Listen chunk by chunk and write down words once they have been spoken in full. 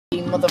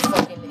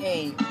motherfucking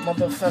A,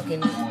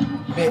 motherfucking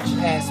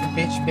bitch ass,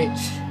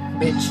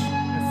 bitch,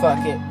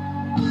 fuck it.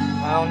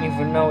 I don't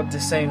even know what to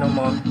say no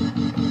more.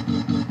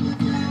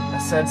 I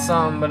said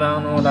something, but I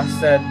don't know what I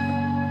said,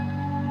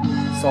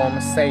 so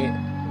I'ma say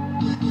it.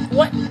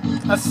 What?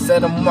 I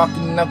said I'm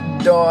walking up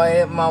the door, I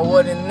hit my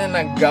wood and then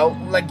I go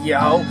like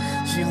yo.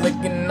 She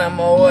licking at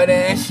my wood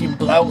and she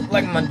blow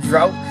like my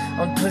drought.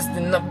 I'm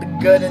twisting up the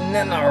good and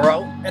then I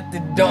roll at the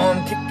door.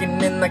 I'm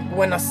kicking in like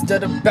when I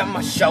stood up at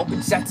my show.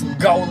 Bitch, that's a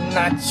goal and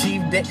I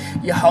achieved it.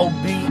 Your whole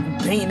beating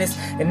penis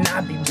and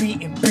I be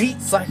beating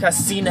beats like I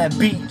seen that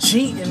beat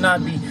cheat and I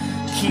be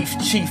Keith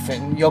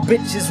chiefin'. Your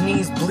bitch's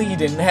knees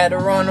bleeding. Had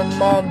her on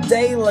them all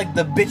day like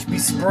the bitch be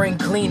spring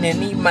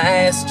cleaning. Eat my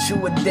ass,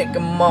 chew a dick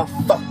and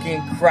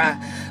motherfucking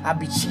cry. I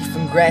be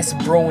chiefin' grass,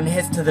 brewing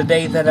hits to the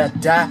day that I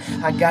die.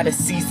 I got a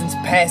season's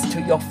pass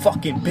to your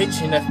fucking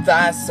bitch in the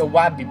thighs, so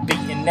I be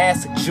beating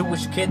ass like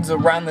Jewish kids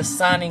around the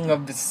signing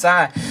of the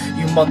side.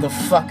 You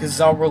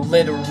motherfuckers are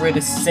illiterate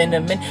as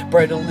cinnamon,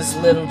 brittle as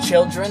little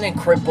children, and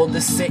crippled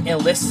as sitting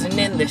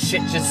listening. This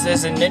shit just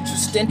isn't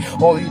interesting,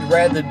 or you'd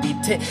rather be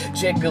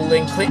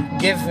jiggling, click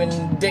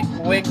giving, dick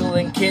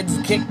wiggling, kids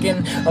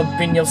kicking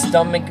up in your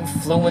stomach,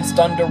 influenced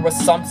under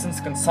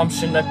assumptions.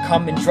 Consumption of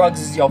coming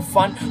drugs is your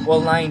fun.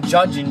 Well, I ain't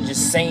judging,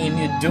 just saying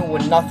you're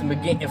doing nothing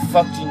but getting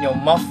fucked in your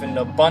muffin.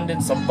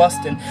 Abundance of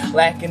busting,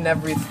 lacking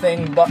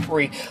everything but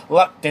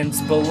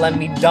reluctance. But let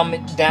me dumb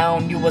it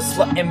down. You a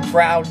slut and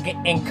proud,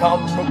 getting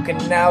cum root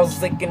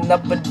canals, licking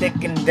up a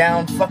dick and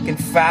down, fucking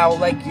foul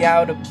like you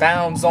out of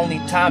bounds. Only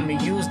time we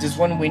used is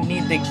when we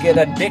need to get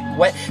a dick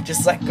wet,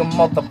 just like a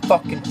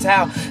motherfucking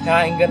towel.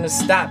 I ain't gonna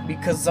stop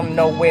because I'm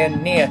nowhere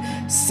near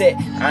sit.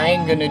 I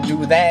ain't gonna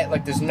do that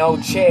like there's no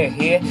chair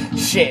here.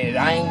 Shit,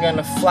 I ain't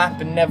gonna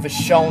flap and never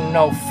show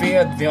no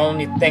fear. The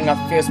only thing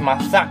I fear is my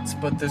thoughts,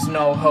 but there's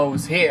no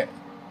hoes here.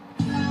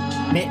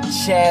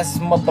 Bitch ass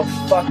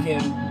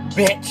motherfucking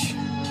bitch.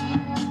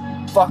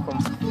 Fuck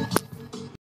 'em.